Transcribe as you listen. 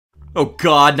Oh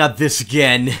god, not this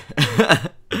again.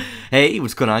 Hey,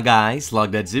 what's going on, guys?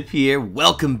 Logdotzip here.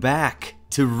 Welcome back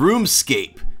to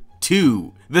RoomScape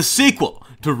 2, the sequel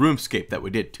to RoomScape that we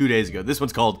did 2 days ago. This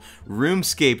one's called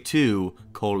RoomScape 2,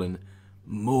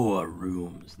 More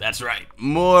Rooms. That's right,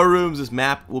 more rooms. This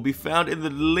map will be found in the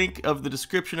link of the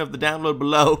description of the download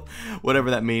below, whatever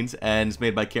that means, and it's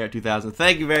made by Carrot 2000.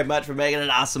 Thank you very much for making an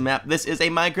awesome map. This is a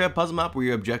Minecraft puzzle map where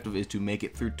your objective is to make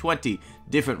it through 20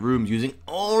 different rooms using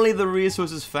only the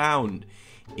resources found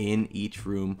in each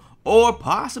room, or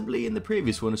possibly in the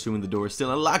previous one, assuming the door is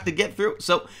still unlocked to get through.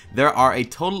 So there are a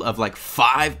total of like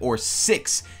 5 or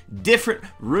 6 different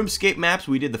RoomScape maps.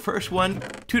 We did the first one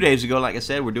 2 days ago. Like I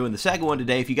said, we're doing the second one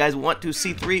today. If you guys want to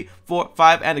see 3, 4,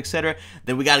 5, and etc.,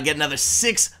 then we got to get another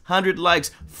 600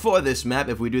 likes for this map.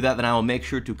 If we do that, then I will make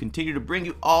sure to continue to bring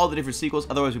you all the different sequels.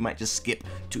 Otherwise, we might just skip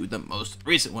to the most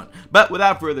recent one. But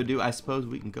without further ado, I suppose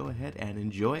we can go ahead and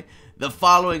enjoy the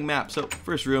following map. So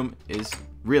first room is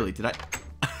really,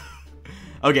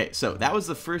 okay, so that was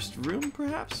the first room,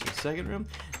 perhaps? Or second room?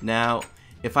 Now,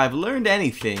 if I've learned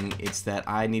anything, it's that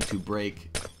I need to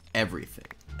break everything.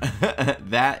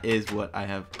 That is what I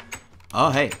have. Oh,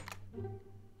 hey.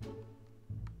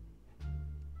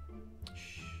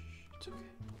 Shh, it's okay.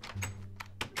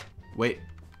 Wait.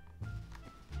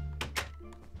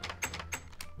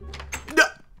 No!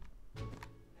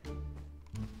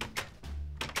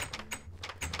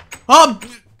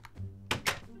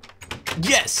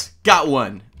 Yes! Got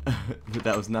one! But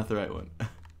that was not the right one.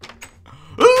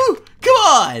 Ooh! Come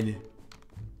on!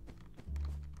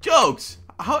 Jokes!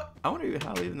 How? I wonder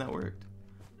how even that worked.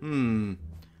 Trying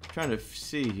to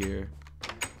see here.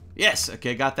 Yes!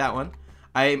 Okay, got that one.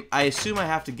 I assume I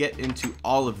have to get into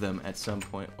all of them at some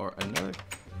point or another.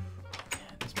 Oh,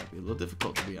 man, this might be a little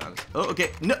difficult, to be honest. Oh, okay.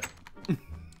 No!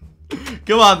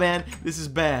 Come on, man. This is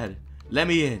bad. Let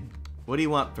me in. What do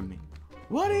you want from me?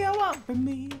 What do you want from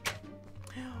me?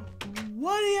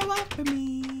 What do you want from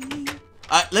me?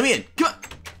 Alright, let me in. Come on.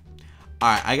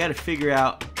 Alright, I gotta figure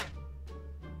out.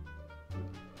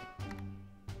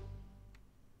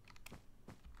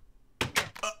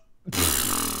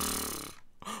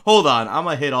 Hold on, I'm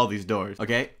gonna hit all these doors.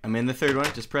 Okay, I'm in the third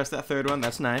one. Just press that third one.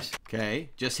 That's nice. Okay,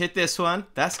 just hit this one.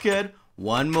 That's good.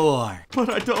 One more.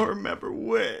 But I don't remember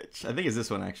which. I think it's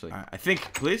this one, actually. Alright, I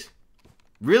think, please.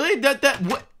 Really?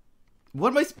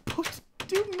 What am I supposed to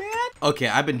do, man? Okay,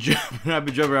 I've been jumping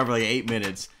around for like 8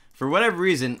 minutes. For whatever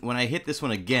reason, when I hit this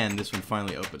one again, this one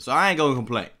finally opens. So I ain't gonna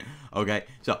complain. Okay,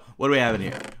 so what do we have in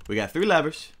here? We got 3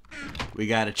 levers. We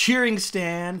got a cheering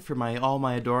stand for all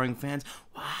my adoring fans.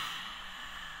 Wow,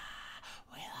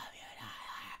 we love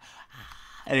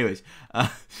you. Anyways,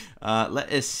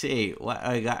 let us see what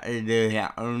I got to do here.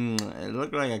 It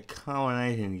looked like a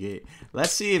combination gate.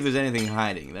 Let's see if there's anything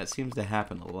hiding. That seems to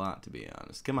happen a lot, to be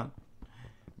honest. Come on.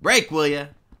 Break, will ya?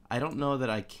 I don't know that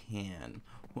I can.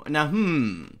 Now,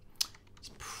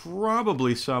 it's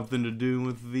probably something to do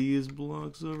with these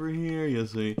blocks over here, you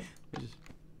see.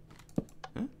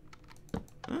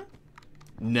 Huh?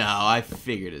 No, I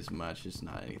figured as much. It's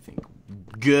not anything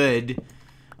good.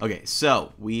 Okay,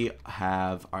 so we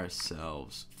have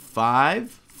ourselves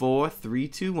 5, 4, 3,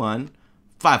 2, 1.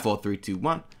 5, 4, 3, 2,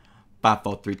 1. 5,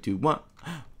 4, 3, 2, 1.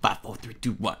 5, 4, 3,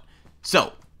 2, 1.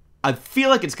 So, I feel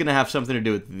like it's going to have something to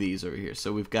do with these over here.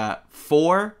 So we've got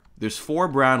 4. There's 4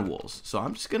 brown wools. So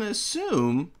I'm just going to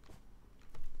assume.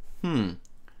 I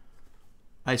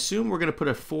assume we're going to put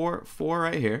a 4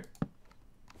 right here.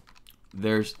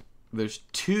 There's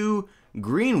 2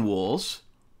 green wools.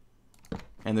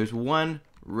 And there's 1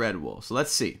 red wool. So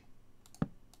let's see.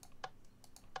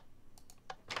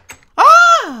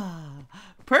 Ah!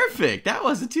 Perfect. That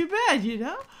wasn't too bad, you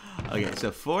know? Okay,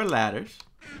 so 4 ladders.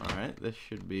 Alright, this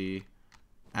should be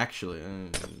actually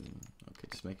okay,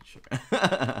 just making sure.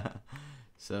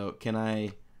 So can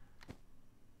I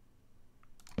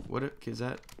is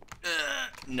that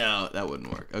no, that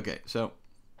wouldn't work. Okay, so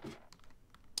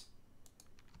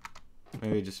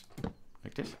maybe just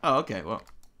like this. Oh, okay, well,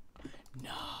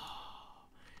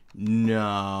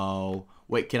 no,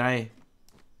 wait, can I,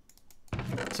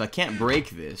 so I can't break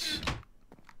this.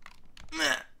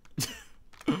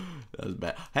 That was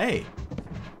bad. Hey,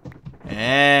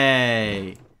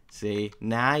 see,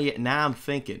 now I'm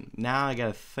thinking. Now I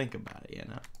gotta think about it, you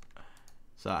know.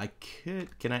 So I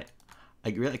could, can I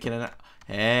not?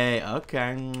 Hey,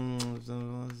 okay.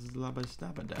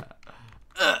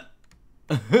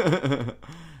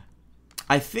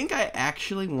 I think I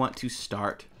actually want to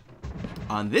start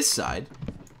on this side,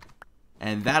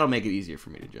 and that'll make it easier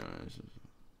for me to jump.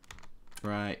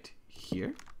 Right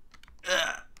here.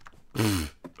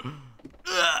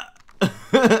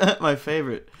 My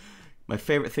favorite My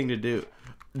favorite thing to do.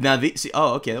 Now, see,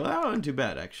 oh, okay. Well, that wasn't too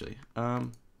bad, actually. But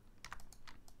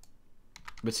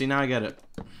see, now I gotta...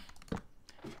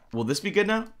 Will this be good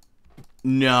now?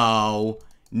 No.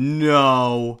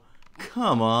 No.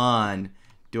 Come on.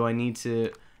 Do I need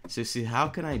to... So, see, how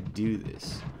can I do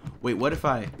this? Wait, what if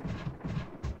I...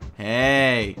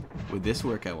 Hey. Would this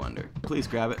work, I wonder? Please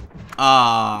grab it.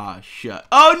 Ah, shut.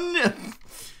 Oh, no.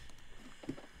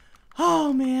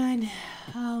 Oh, man.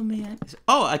 Oh, man.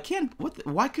 Oh, I can't... What?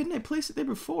 Why couldn't I place it there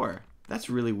before? That's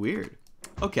really weird.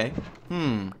 Okay.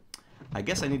 I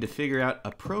guess I need to figure out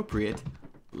appropriate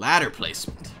ladder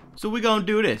placement. So we're gonna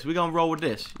do this. We're gonna roll with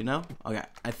this, you know? Okay.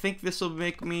 I think this will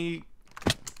make me...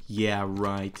 Yeah,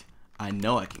 right. I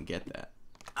know I can get that.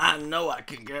 I know I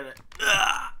can get it.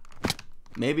 Ugh.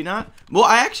 Maybe not. Well,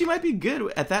 I actually might be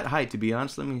good at that height, to be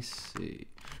honest. Let me see.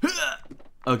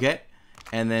 Okay.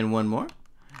 And then one more.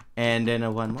 And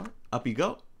then one more. Up you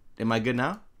go. Am I good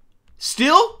now?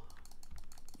 Still?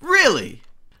 Really?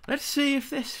 Let's see if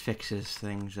this fixes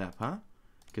things up, huh?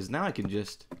 Because now I can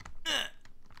just...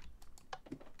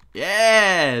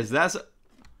 Yes! That's...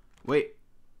 Wait.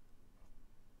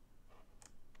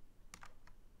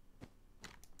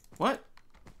 What?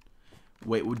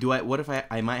 Wait, do I... What if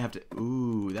I might have to...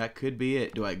 Ooh, that could be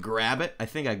it. Do I grab it? I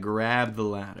think I grab the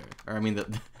ladder. Or, I mean,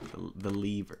 the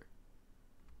lever.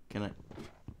 Can I...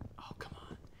 Oh, come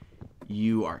on.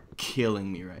 You are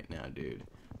killing me right now, dude.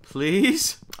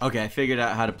 Please? Okay, I figured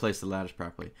out how to place the ladders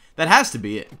properly. That has to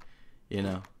be it. You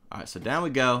know. Alright, so down we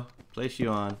go. Place you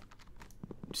on.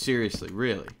 Seriously,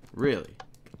 really? Really?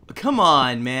 Come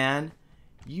on, man.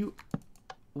 You...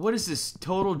 What is this?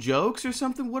 Total jokes or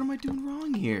something? What am I doing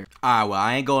wrong here? Ah, well,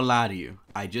 I ain't gonna lie to you.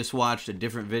 I just watched a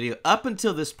different video. Up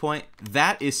until this point,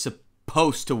 that is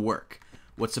supposed to work.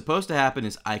 What's supposed to happen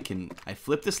is I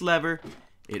flip this lever,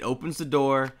 it opens the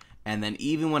door, and then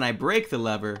even when I break the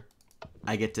lever,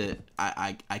 I get to,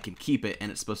 I can keep it,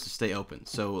 and it's supposed to stay open.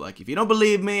 So, like, if you don't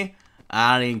believe me,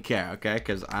 I don't even care, okay?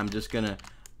 Because I'm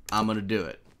gonna do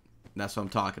it. That's what I'm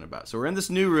talking about. So we're in this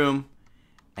new room,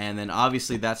 and then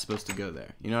obviously that's supposed to go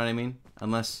there. You know what I mean?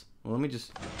 Unless, well, let me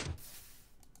just...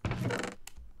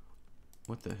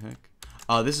 What the heck?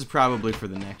 Oh, this is probably for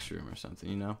the next room or something,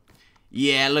 you know?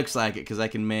 Yeah, it looks like it, because I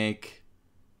can make...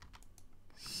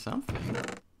 something.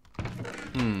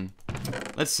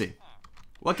 Let's see.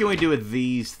 What can we do with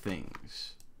these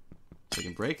things? So I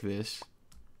can break this.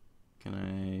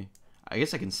 Can I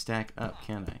guess I can stack up,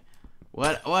 can't I?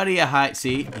 What do you hide?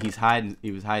 See, he was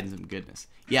hiding some goodness.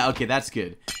 Yeah, okay, that's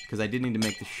good. Because I did need to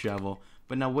make the shovel.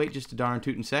 But now wait just a darn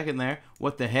tootin' second there.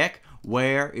 What the heck?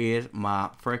 Where is my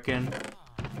frickin'...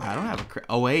 I don't have a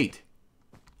oh, wait.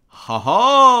 Ho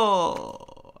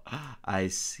ho! I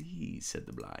see, said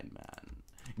the blind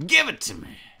man. Give it to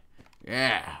me!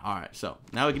 Yeah, alright, so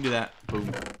now we can do that. Boom.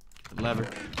 Get the lever.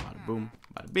 Bada boom.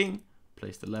 Bada bing.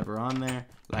 Place the lever on there.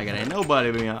 Like it ain't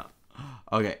nobody be up.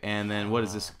 Okay, and then what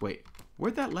is this? Wait,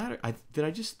 where'd that ladder?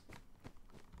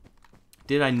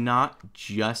 Did I not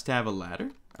just have a ladder?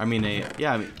 I mean,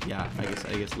 yeah,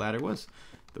 I guess ladder was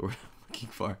the word I'm looking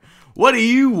for. What do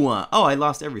you want? Oh, I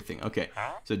lost everything. Okay,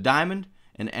 so diamond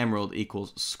and emerald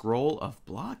equals scroll of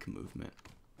block movement.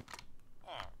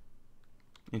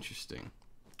 Interesting.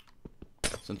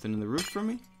 Something in the roof for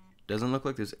me? Doesn't look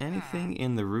like there's anything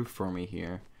in the roof for me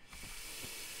here.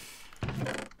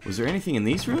 Was there anything in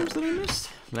these rooms that I missed?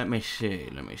 Let me see.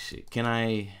 Let me see. Can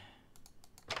I...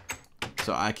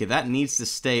 So, okay, that needs to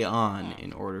stay on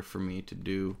in order for me to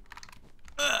do...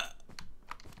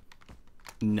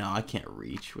 No, I can't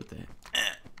reach with it.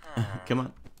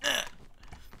 Come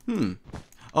on.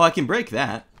 Oh, I can break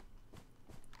that.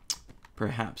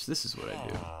 Perhaps this is what I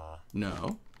do.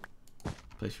 No.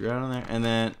 Place you right on there. And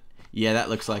then... Yeah, that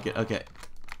looks like it. Okay.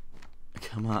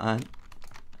 Come on.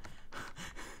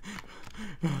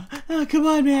 Oh, come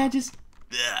on, man. Just...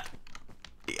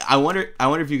 I wonder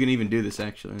if you can even do this,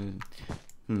 actually.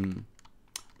 Can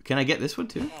I get this one,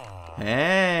 too?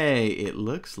 Hey, it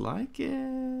looks like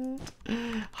it.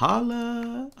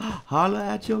 Holla. Holla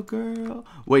at your girl.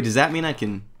 Wait, does that mean I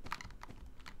can...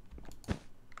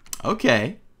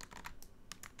 Okay.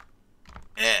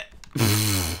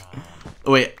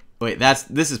 Wait,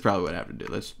 this is probably what I have to do.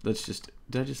 Let's just...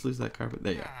 Did I just lose that carpet?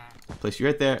 There you go. Place you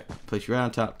right there. Place you right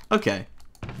on top. Okay.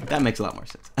 That makes a lot more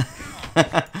sense.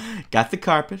 Got the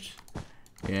carpet.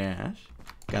 Yes.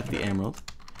 Got the emerald.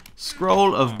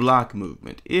 Scroll of block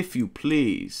movement. If you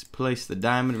please, place the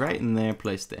diamond right in there.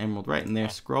 Place the emerald right in there.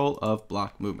 Scroll of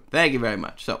block movement. Thank you very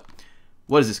much. So,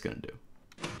 what is this going to do?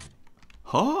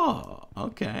 Oh,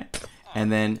 okay.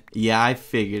 And then, yeah, I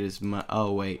figured as much.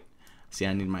 Oh, wait. See,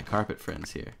 I need my carpet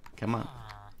friends here. Come on.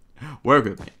 Work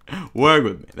with me. Work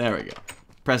with me. There we go.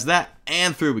 Press that,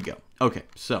 and through we go. Okay,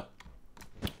 so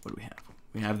what do we have?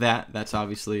 We have that. That's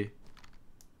obviously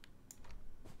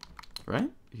right.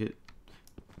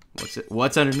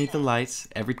 What's underneath the lights?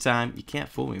 Every time you can't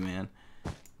fool me, man.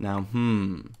 Now,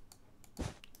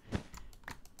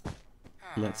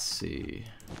 let's see.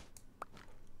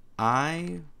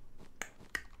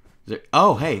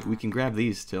 Oh, hey, we can grab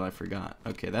these till I forgot.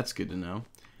 Okay, that's good to know.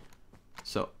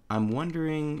 So I'm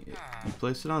wondering, you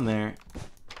place it on there.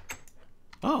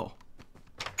 Oh.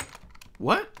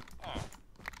 What?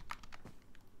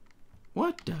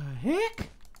 What the heck?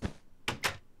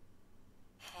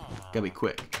 Gotta be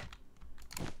quick.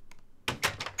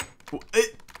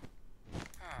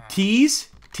 Tease?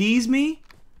 Tease me?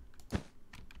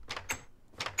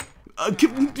 I'm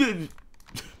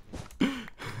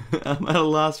at a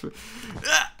loss for...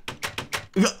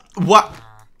 What?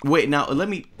 Wait, now let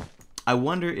me... I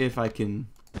wonder if I can...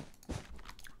 I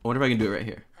wonder if I can do it right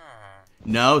here.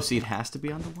 No, see, it has to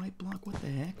be on the white block. What the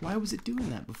heck? Why was it doing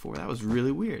that before? That was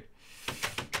really weird.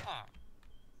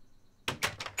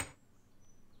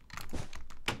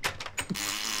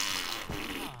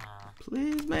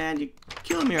 Please, man, you're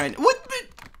killing me right now. What the...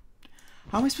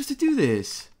 How am I supposed to do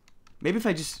this? Maybe if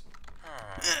I just...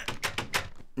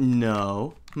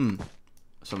 No. So I'm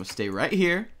gonna stay right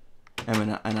here,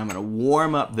 and I'm gonna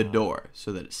warm up the door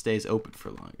so that it stays open for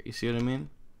longer. You see what I mean?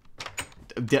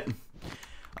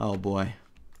 Oh boy.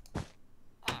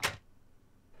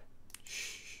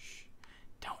 Shh.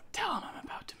 Don't tell him I'm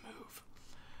about to move.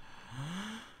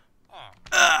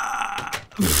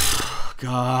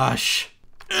 Gosh.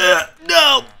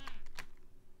 No.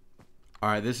 All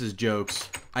right, this is jokes.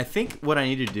 I think what I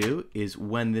need to do is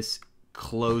when this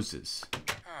closes,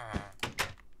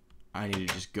 I need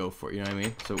to just go for it. You know what I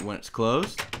mean? So when it's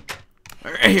closed,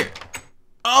 right here.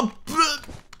 Oh,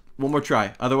 one more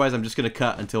try. Otherwise, I'm just gonna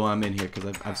cut until I'm in here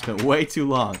because I've spent way too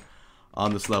long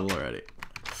on this level already.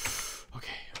 Okay.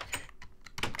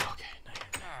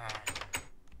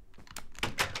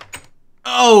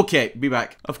 Okay, be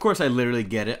back. Of course, I literally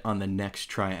get it on the next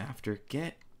try after.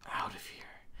 Get out of here.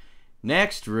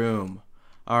 Next room.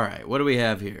 All right, what do we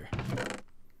have here?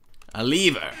 A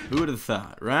lever. Who would have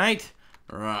thought, right?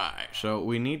 Right. So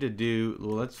we need to do.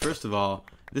 Well, let's first of all.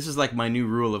 This is like my new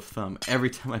rule of thumb. Every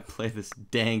time I play this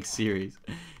dang series,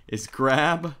 is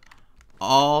grab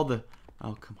all the.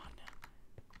 Oh, come on now.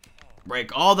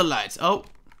 Break all the lights. Oh,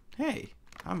 hey.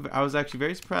 I was actually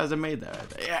very surprised I made that right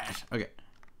there. Yes. Okay.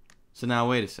 So now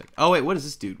wait a sec. Oh wait, what does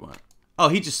this dude want? Oh,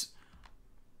 he just.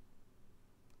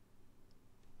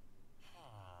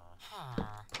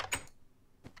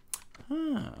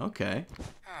 Okay.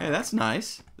 Hey, that's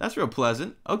nice. That's real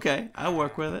pleasant. Okay, I'll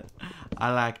work with it.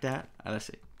 I like that. Let's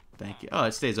see. Thank you. Oh,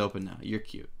 it stays open now. You're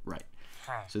cute. Right.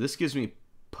 So this gives me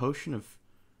potion of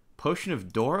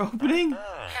door opening?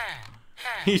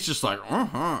 He's just like,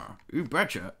 you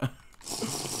betcha.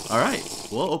 All right.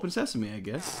 Well, open sesame, I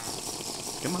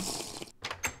guess. Come on.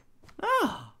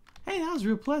 Oh, hey, that was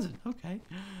real pleasant. Okay.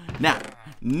 Now,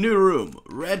 new room.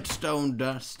 Redstone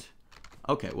dust.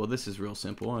 Okay, well, this is real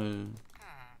simple.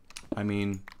 I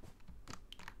mean,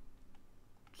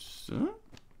 so,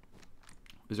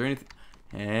 is there anything?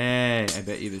 Hey, I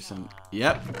bet you there's some.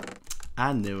 Yep,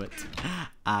 I knew it.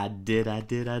 I did.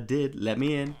 Let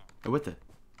me in. Oh, what the?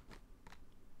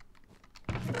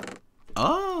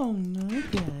 Oh,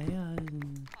 okay.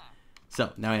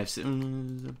 So now I have.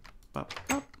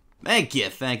 Thank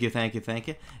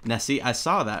you. Now see, I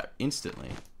saw that instantly.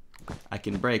 I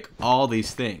can break all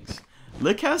these things.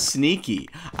 Look how sneaky.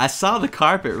 I saw the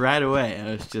carpet right away, and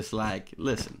I was just like,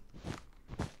 listen.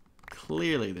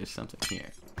 Clearly there's something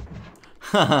here.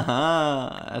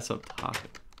 That's what I'm talking.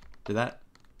 Did that?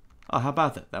 Oh, how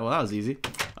about that? Well, that was easy.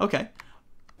 Okay.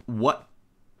 What?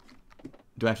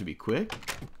 Do I have to be quick?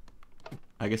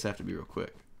 I guess I have to be real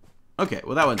quick. Okay,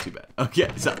 well, that wasn't too bad.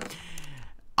 Okay, so.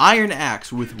 Iron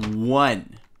axe with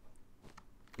one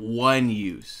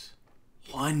use.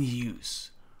 One use.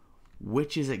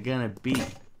 Which is it gonna be?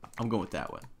 I'm going with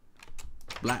that one.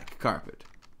 Black carpet.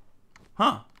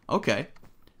 Huh. Okay.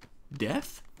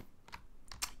 Death?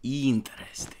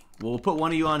 Interesting. Well, we'll put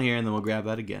one of you on here, and then we'll grab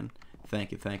that again.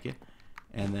 Thank you.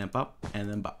 And then pop, and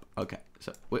then pop. Okay.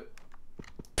 So, wait.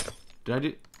 Did I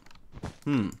do...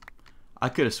 I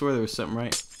could have swore there was something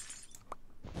right.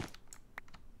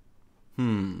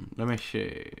 Let me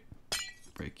see.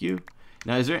 Break you.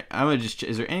 Now, is there...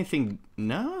 Is there anything...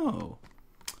 No.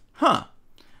 Huh.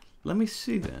 Let me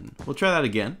see then. We'll try that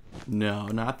again. No,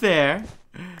 not there.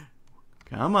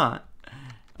 Come on.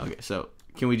 Okay, so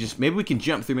can we just... Maybe we can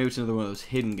jump through. Maybe it's another one of those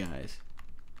hidden guys.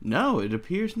 No, it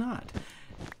appears not.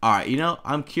 Alright, you know,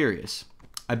 I'm curious.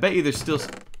 I bet you there's still...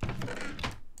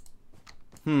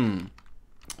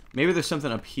 Maybe there's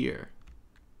something up here.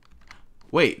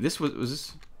 Wait, this was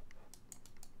this...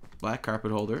 Black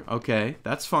carpet holder. Okay,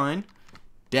 that's fine.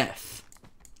 Death.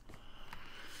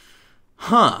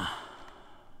 Huh.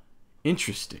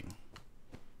 Interesting.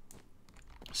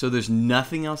 So there's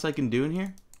nothing else I can do in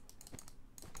here?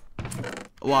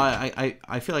 Well,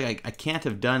 I feel like I can't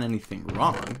have done anything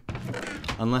wrong.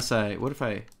 Unless I... What if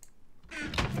I...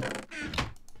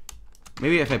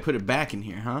 Maybe if I put it back in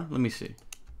here, huh? Let me see.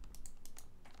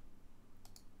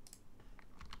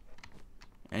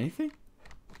 Anything?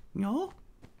 No?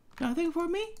 Nothing for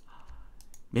me?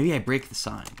 Maybe I break the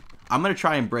sign. I'm gonna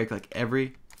try and break like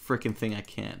every freaking thing I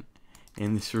can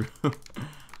in this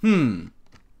room.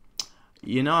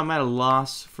 You know, I'm at a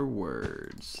loss for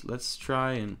words. Let's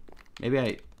try and... Maybe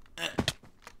I...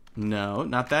 No,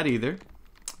 not that either.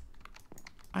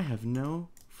 I have no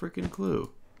freaking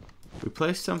clue. We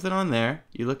placed something on there.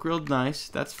 You look real nice.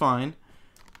 That's fine.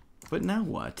 But now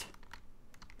what?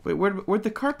 Wait, where'd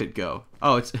the carpet go?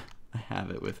 Oh, it's... I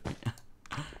have it with me.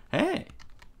 Hey.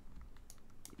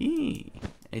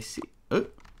 I see. Oh,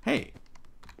 hey.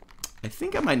 I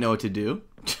think I might know what to do.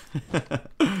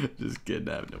 Just kidding.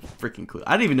 I have no freaking clue.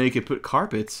 I didn't even know you could put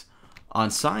carpets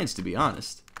on signs, to be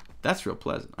honest. That's real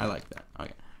pleasant. I like that.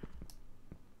 Okay.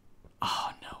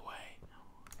 Oh, no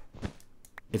way.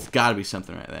 It's got to be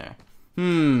something right there.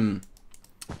 You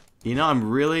know, I'm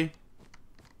really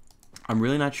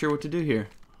not sure what to do here.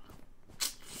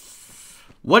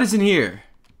 What is in here?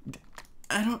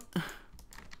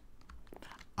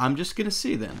 I'm just going to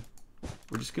see then.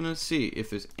 We're just going to see if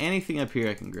there's anything up here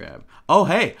I can grab. Oh,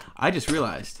 hey, I just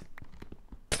realized.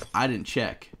 I didn't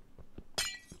check.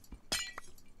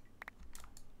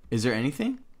 Is there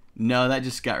anything? No, that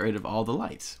just got rid of all the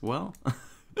lights. Well,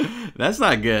 that's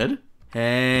not good.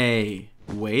 Hey,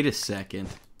 wait a second.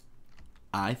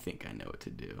 I think I know what to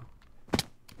do.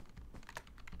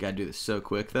 Gotta do this so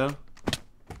quick, though.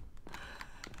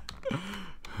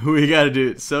 We gotta do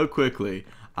it so quickly.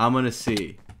 I'm gonna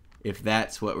see if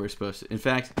that's what we're supposed to... In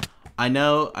fact, I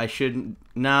know I shouldn't...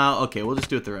 No, okay, we'll just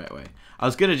do it the right way. I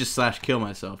was gonna just /kill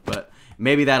myself, but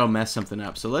maybe that'll mess something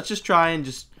up. So let's just try and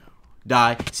just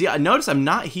die. See, I notice I'm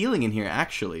not healing in here,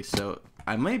 actually, so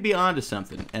I might be onto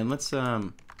something. And let's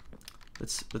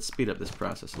speed up this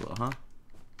process a little,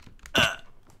 huh?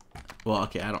 Well,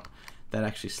 okay, I don't... That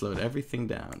actually slowed everything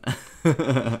down.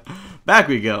 Back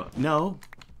we go. No.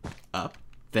 Up.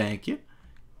 Thank you.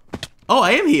 Oh,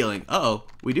 I am healing. Uh-oh.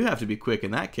 We do have to be quick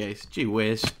in that case. Gee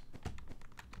whiz.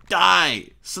 Die!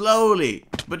 Slowly,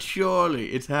 but surely.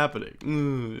 It's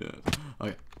happening.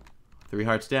 Okay. 3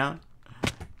 hearts down.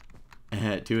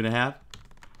 2.5.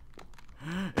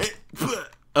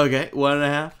 Okay,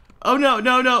 1.5. Oh, no,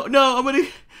 no, no, no. I'm gonna...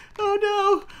 Oh,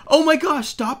 no. Oh, my gosh.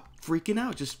 Stop freaking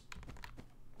out. Just...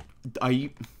 Are you...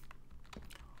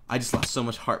 I just lost so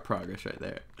much heart progress right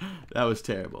there. That was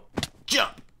terrible.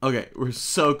 Jump! Okay, we're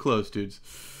so close, dudes.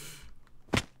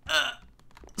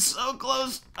 So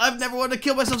close. I've never wanted to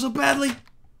kill myself so badly.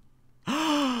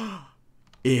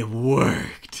 It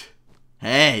worked.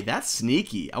 Hey, that's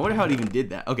sneaky. I wonder how it even did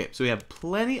that. Okay, so we have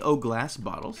plenty of glass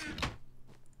bottles.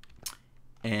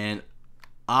 And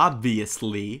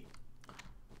obviously,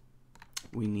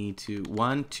 we need to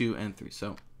 1, 2, and 3.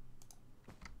 So,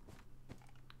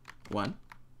 1.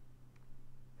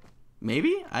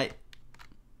 Maybe?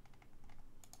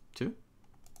 2,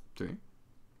 3.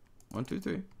 1, 2,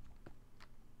 3.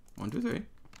 1, 2, 3.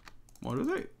 1, 2,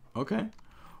 3. Okay.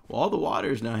 Well, all the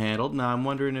water is now handled. Now I'm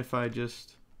wondering if I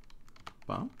just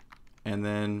bomb. And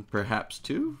then perhaps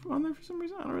 2 on there for some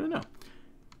reason. I don't really know.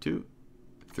 2,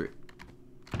 3.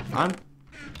 I'm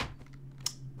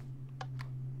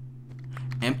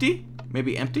empty?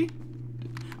 Maybe empty?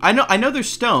 I know there's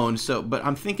stone, so but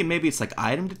I'm thinking maybe it's like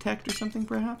item detect or something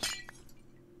perhaps.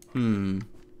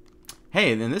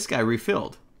 Hey, then this guy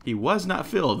refilled. He was not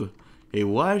filled. He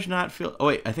was not filled. Oh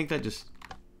wait, I think that just...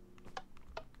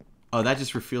 Oh, that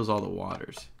just refills all the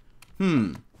waters.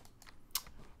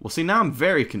 Well, see, now I'm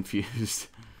very confused.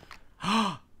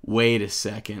 Wait a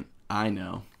second. I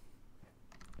know.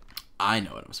 I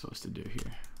know what I'm supposed to do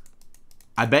here.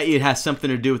 I bet you it has something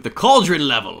to do with the cauldron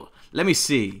level. Let me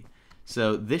see.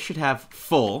 So this should have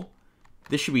full.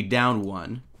 This should be down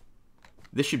 1.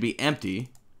 This should be empty.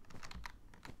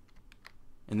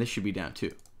 And this should be down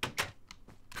 2.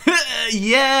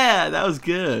 Yeah, that was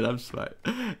good. I'm smart.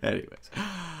 Anyways,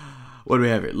 what do we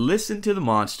have here? Listen to the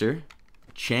monster.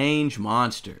 Change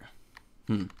monster.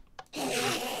 That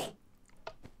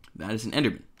is an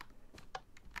Enderman.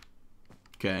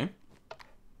 Okay.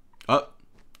 Oh,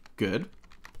 good.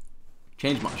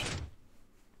 Change monster.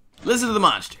 Listen to the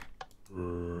monster.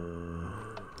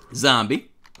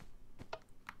 Zombie.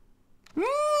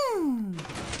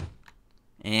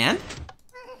 And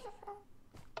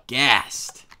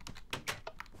gassed.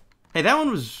 Hey, that one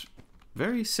was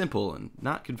very simple and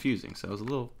not confusing, so I was a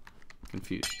little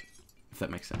confused, if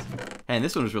that makes sense. Hey, and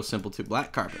this one was real simple too.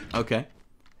 Black carpet. Okay.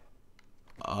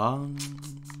 I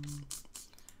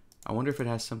wonder if it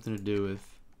has something to do with...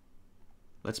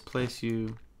 Let's place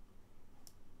you...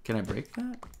 Can I break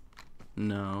that?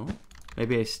 No.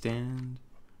 Maybe I stand...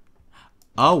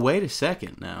 Oh, wait a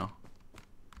second now.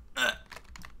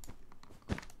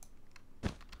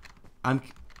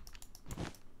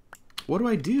 What do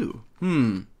I do?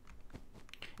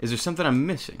 Is there something I'm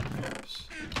missing, perhaps?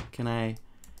 Could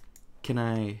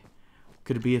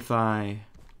it be if I...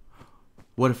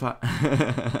 What if I...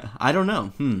 I don't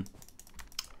know.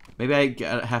 Maybe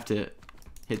I have to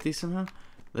hit these somehow?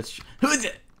 Let's... No,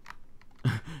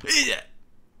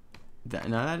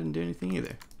 that didn't do anything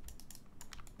either.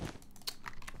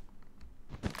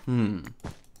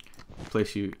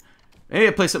 Place you... Maybe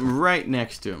I place something right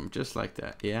next to him, just like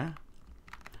that. Yeah?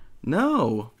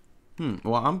 No.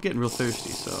 Well, I'm getting real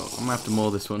thirsty, so I'm gonna have to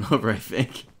mull this one over, I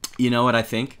think. You know what I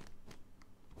think?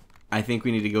 I think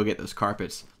we need to go get those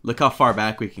carpets. Look how far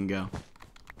back we can go.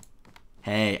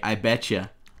 Hey, I bet you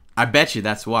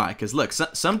that's why. Because look,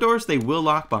 some doors, they will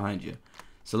lock behind you.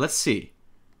 So let's see.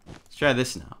 Let's try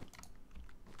this now.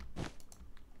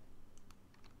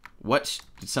 What?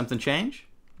 Did something change?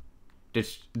 Did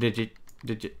you,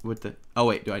 with the... Oh,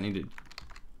 wait, do I need to...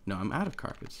 No, I'm out of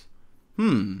carpets.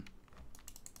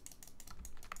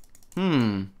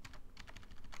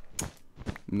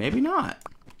 Maybe not.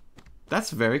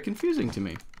 That's very confusing to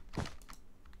me.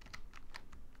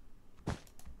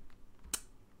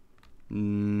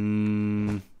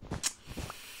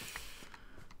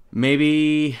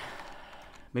 Maybe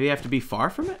I have to be far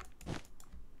from it?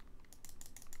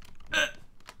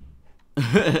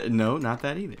 No, not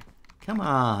that either. Come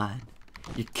on.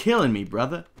 You're killing me,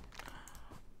 brother.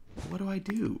 What do I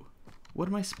do? What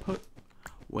am I supposed...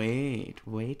 Wait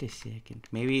a second.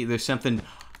 Maybe there's something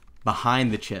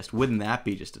behind the chest. Wouldn't that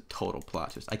be just a total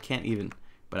plot twist? I can't even...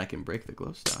 But I can break the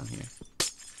glowstone here.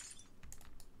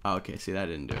 Oh, okay, see, that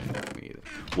didn't do anything for me either.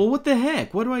 Well, what the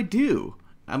heck? What do I do?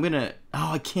 I'm gonna...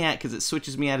 Oh, I can't, because it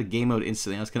switches me out of game mode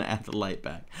instantly. I was gonna add the light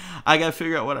back. I gotta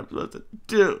figure out what I'm supposed to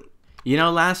do. You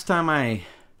know, last time I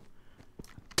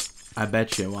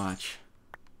bet you, watch.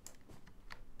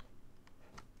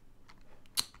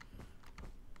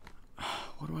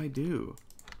 What do I do?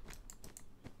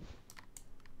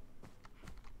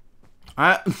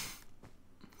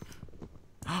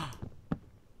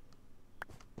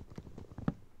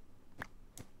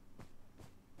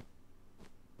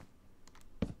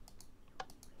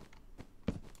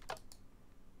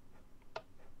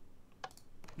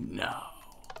 No.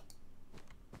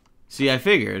 See, I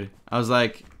figured. I was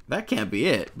like, that can't be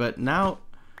it. But now...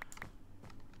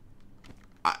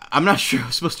 I'm not sure I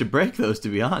was supposed to break those, to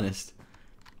be honest.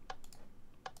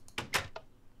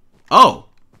 Oh!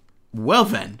 Well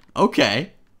then.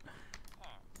 Okay.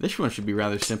 This one should be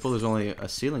rather simple. There's only a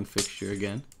ceiling fixture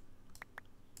again.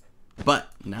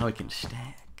 But, now we can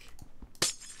stack.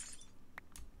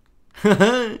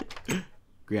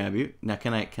 Grab you. Now,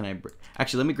 can I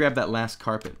actually, let me grab that last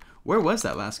carpet. Where was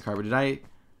that last carpet? Did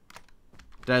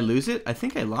I lose it? I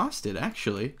think I lost it,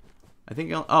 actually. I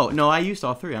think oh, no, I used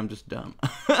all three. I'm just dumb.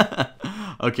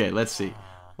 Okay, let's see.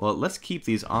 Well, let's keep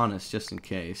these honest just in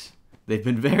case. They've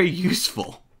been very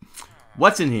useful.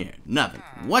 What's in here? Nothing.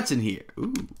 What's in here?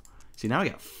 Ooh. See, now I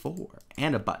got 4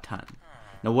 and a button.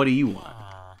 Now, what do you want?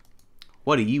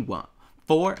 What do you want?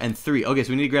 4 and 3. Okay, so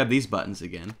we need to grab these buttons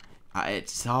again.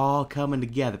 It's all coming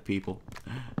together, people.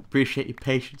 Appreciate your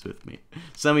patience with me.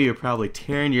 Some of you are probably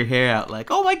tearing your hair out like,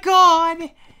 oh my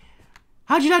god!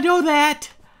 How'd you not know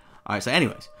that? Alright, so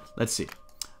anyways, let's see.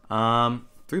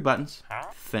 3 buttons.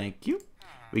 Thank you.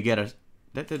 We get a...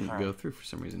 That didn't go through for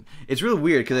some reason. It's really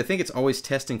weird because I think it's always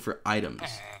testing for items.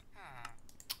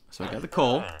 So I got the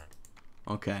coal.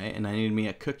 Okay, and I needed me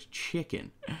a cooked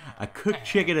chicken. A cooked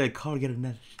chicken and a call to get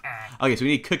another. Okay, so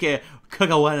we need cook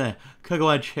one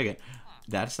chicken.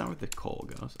 That's not where the coal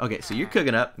goes. Okay, so you're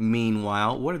cooking up.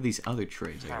 Meanwhile, what are these other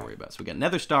trades I gotta worry about? So we got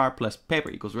nether star plus paper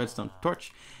equals redstone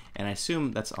torch. And I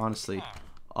assume that's honestly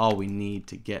all we need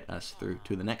to get us through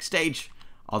to the next stage.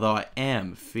 Although I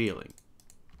am feeling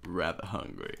rather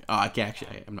hungry. Oh,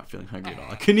 I'm not feeling hungry at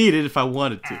all. I could eat it if I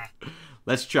wanted to.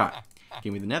 Let's try.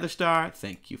 Give me the nether star.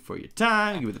 Thank you for your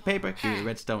time. Give me the paper. Give me the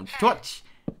redstone torch.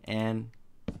 And...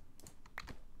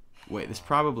 Wait, this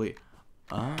probably...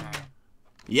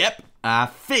 Yep, I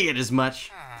figured as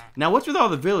much. Now, what's with all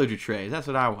the villager trays? That's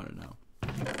what I want to know.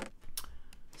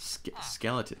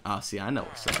 Skeleton. Oh, see, I know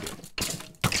what's up here.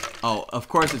 Oh, of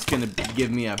course it's going to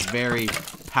give me a very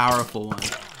powerful one.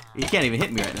 He can't even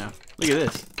hit me right now. Look at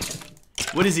this.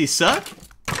 What does he suck?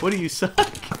 What do you suck?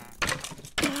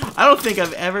 I don't think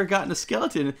I've ever gotten a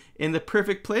skeleton in the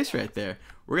perfect place right there.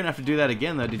 We're going to have to do that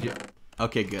again, though. Did you?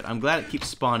 Okay, good. I'm glad it keeps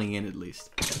spawning in at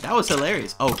least. That was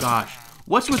hilarious. Oh, gosh.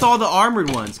 What's with all the armored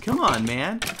ones? Come on,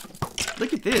 man.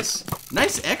 Look at this.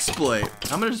 Nice exploit.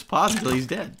 I'm going to just pause until he's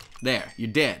dead. There.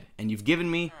 You're dead. And you've given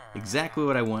me exactly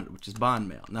what I wanted, which is bond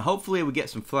mail. Now, hopefully we get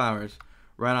some flowers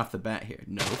right off the bat here.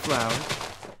 No flowers.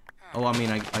 Oh, I mean,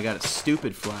 I got a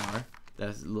stupid flower.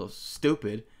 That's a little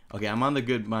stupid. Okay, I'm on the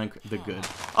good Minecraft. The good.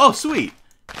 Oh, sweet.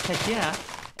 Heck yeah.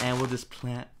 And we'll just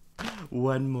plant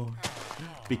one more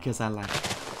because I like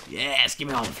it. Yes, give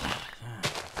me all the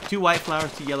flowers. 2 white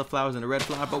flowers, 2 yellow flowers, and a red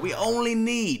flower. But we only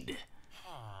need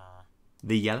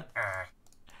the yellow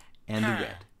and the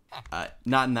red.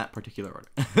 Not in that particular order.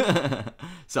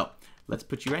 So, let's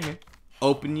put you right here.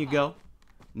 Open you go.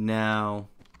 Now,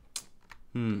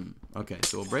 okay,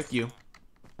 so we'll break you.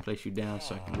 Place you down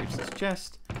so I can reach this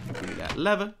chest. Give me that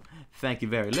lever. Thank you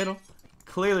very little.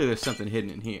 Clearly there's something hidden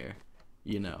in here.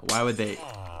 You know, why would they?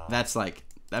 That's like,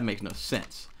 that makes no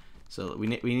sense. So we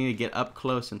need to get up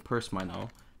close and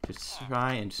personal to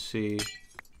try and see.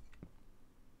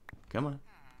 Come on.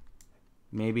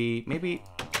 Maybe.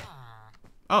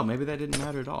 Oh, maybe that didn't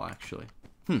matter at all, actually.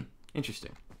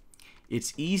 Interesting.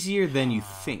 It's easier than you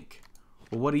think.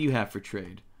 Well, what do you have for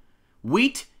trade?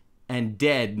 Wheat and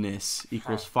deadness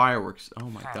equals fireworks. Oh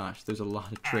my gosh, there's a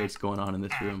lot of trades going on in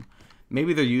this room.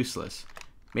 Maybe they're useless.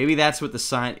 Maybe that's what the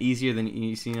sign easier than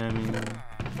you see what I mean.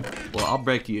 Well, I'll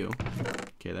break you.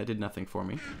 Okay, that did nothing for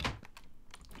me.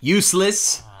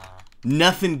 Useless.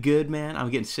 Nothing good, man. I'm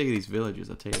getting sick of these villagers,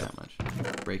 I'll tell you that much.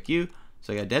 Break you.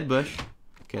 So I got a dead bush.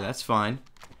 Okay, that's fine.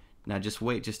 Now just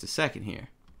wait just a second here.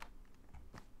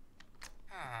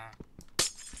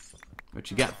 What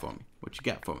you got for me? What you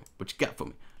got for me? What you got for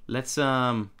me? Let's,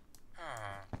 like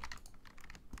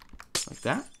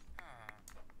that?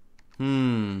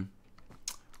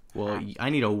 Well, I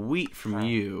need a wheat from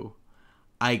you.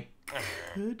 I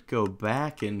could go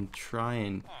back and try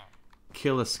and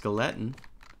kill a skeleton.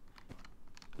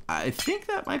 I think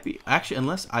that might be... Actually,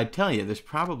 unless... I tell you, there's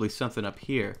probably something up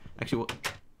here. Actually, well...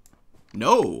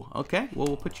 No! Okay, well,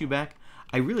 we'll put you back.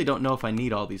 I really don't know if I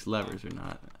need all these levers or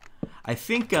not. I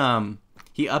think,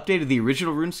 he updated the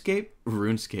original RoomScape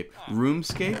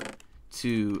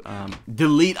to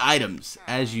delete items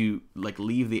as you like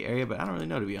leave the area, but I don't really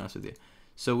know, to be honest with you.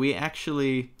 So we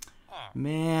actually,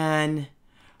 man,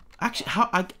 actually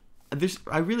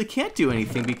I really can't do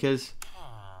anything because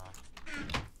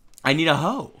I need a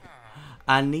hoe.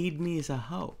 I need me as a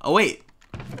hoe. Oh wait,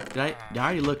 I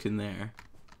already looked in there.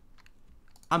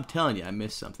 I'm telling you, I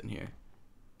missed something here.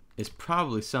 It's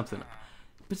probably something.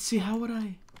 But see, how would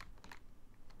I?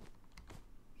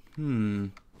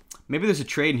 Maybe there's a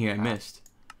trade in here I missed.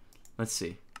 Let's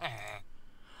see.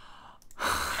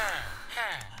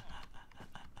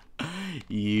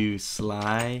 You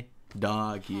sly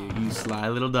dog, you sly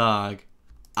little dog.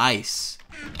 Ice,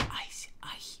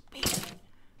 baby.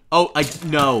 Oh,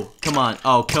 no, come on.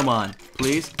 Oh, come on,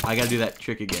 please. I gotta do that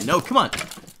trick again. No, come on.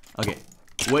 Okay,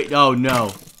 wait. Oh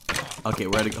no. Okay,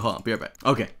 we're at hold on. Be right back.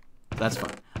 Okay, that's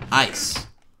fine. Ice.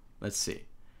 Let's see.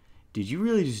 Did you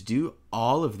really just do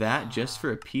all of that just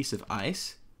for a piece of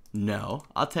ice? No.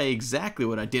 I'll tell you exactly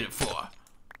what I did it for.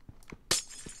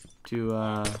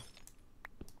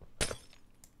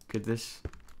 Could this...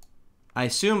 I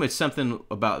assume it's something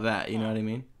about that, you know what I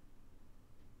mean?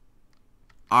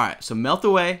 Alright, so melt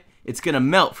away. It's going to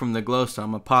melt from the glowstone.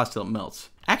 I'm going to pause till it melts.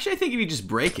 Actually, I think if you just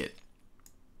break it.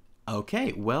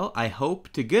 Okay, well, I hope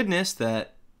to goodness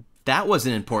that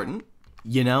wasn't important.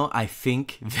 You know, I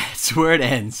think that's where it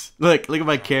ends. Look at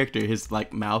my character. His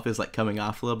like mouth is like coming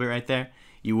off a little bit right there.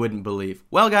 You wouldn't believe.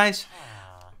 Well, guys,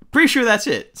 pretty sure that's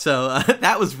it. So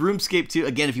that was RoomScape 2.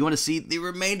 Again, if you want to see the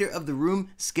remainder of the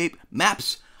RoomScape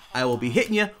maps, I will be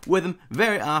hitting you with them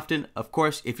very often. Of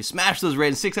course, if you smash those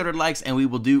ratings, 600 likes, and we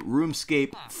will do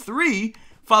RoomScape 3,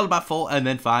 followed by 4, and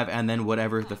then 5, and then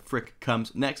whatever the frick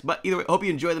comes next. But either way, hope you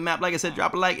enjoy the map. Like I said,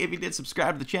 drop a like if you did.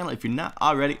 Subscribe to the channel if you're not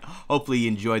already. Hopefully you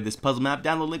enjoyed this puzzle map.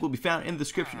 Download link will be found in the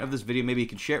description of this video. Maybe you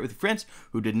can share it with your friends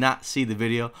who did not see the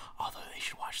video, although they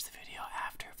should watch the video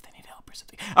after if they need help or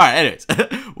something. All right, anyways,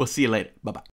 we'll see you later. Bye-bye.